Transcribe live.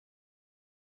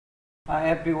Hi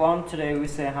everyone, today we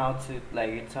say how to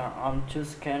play guitar on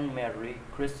Just Can Merry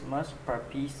Christmas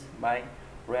Barbie by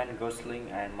Gosling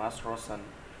and Ronson.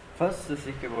 First, the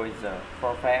keyboard is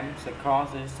for fam, the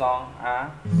chords is song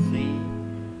A, C,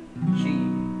 G,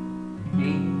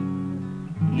 E,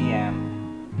 E, M,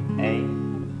 A,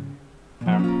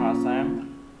 F, M,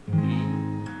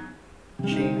 E,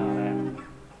 G, M,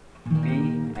 B,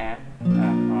 and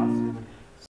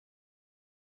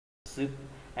F,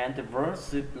 and the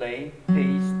verse to play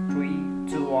page 3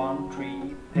 2 1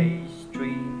 3 page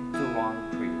 3 2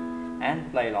 1 3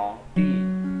 and play along D,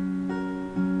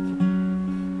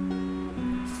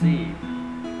 C,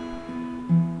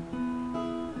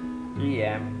 E,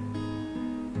 M,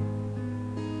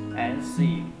 and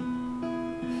C.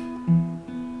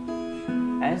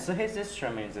 And so his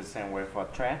instrument is the same way for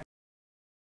track.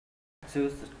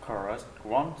 Choose the chorus.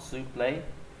 1 to play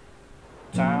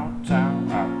down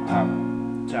down up up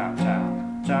down,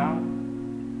 down,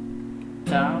 down,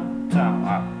 down, down,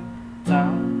 up,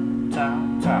 down,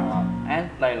 down, down, up,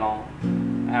 and play long.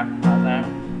 F, M,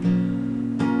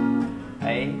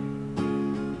 A,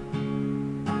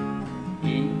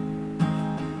 E,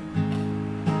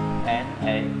 and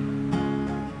A.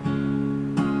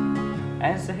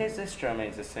 And so his instrument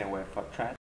is the same way for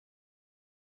track.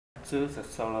 Choose the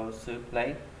solo to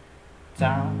play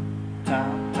down,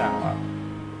 down, down, up,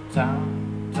 down,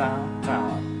 down,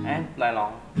 down, and play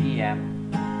along E,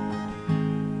 M,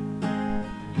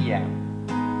 E, M,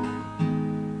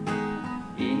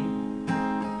 E,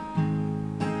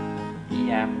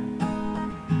 E, M,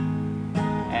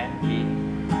 and E.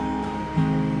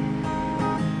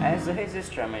 As his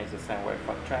instrument is the same way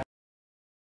for track.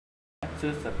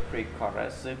 Choose the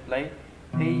pre-chorus to play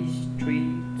page 3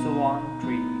 2 1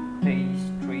 3 page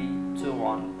 3 2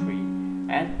 1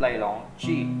 3 and play along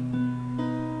G,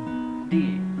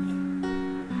 D,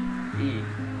 E,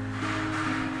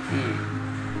 E,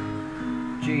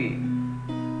 G,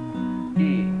 D,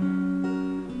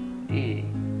 E,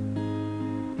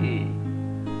 E,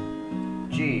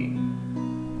 G,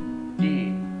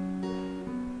 D,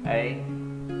 A,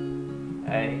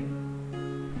 A,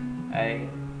 A,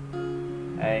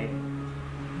 A,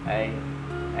 A,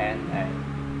 and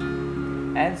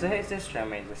A. And so his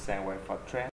instrument is the same way for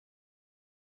track.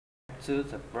 To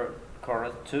the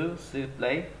chorus 2 to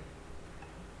play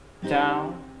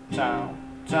down,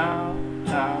 down, down,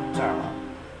 down,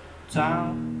 down,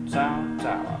 down, down,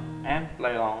 down, and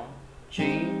play along G,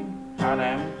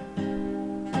 M,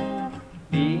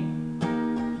 B,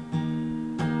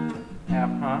 F,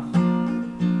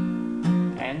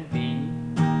 and B.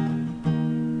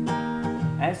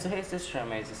 As his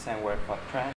instrument is the same way for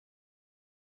track.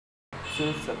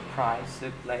 Choose the price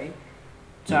to play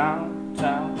down,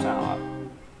 down, down, up,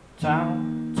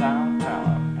 down, down, down,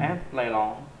 up, and play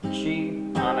along G,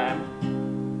 M,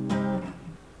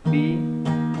 B,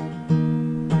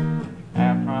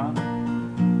 F,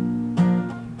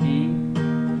 E,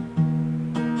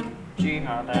 G,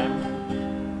 M,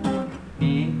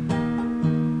 B,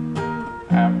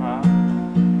 F,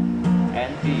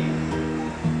 and B,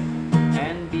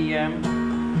 and B, M,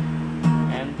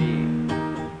 and B.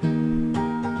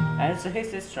 And so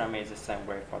his instrument is the same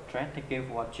way for track. Thank you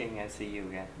for watching and see you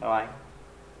again. Bye bye.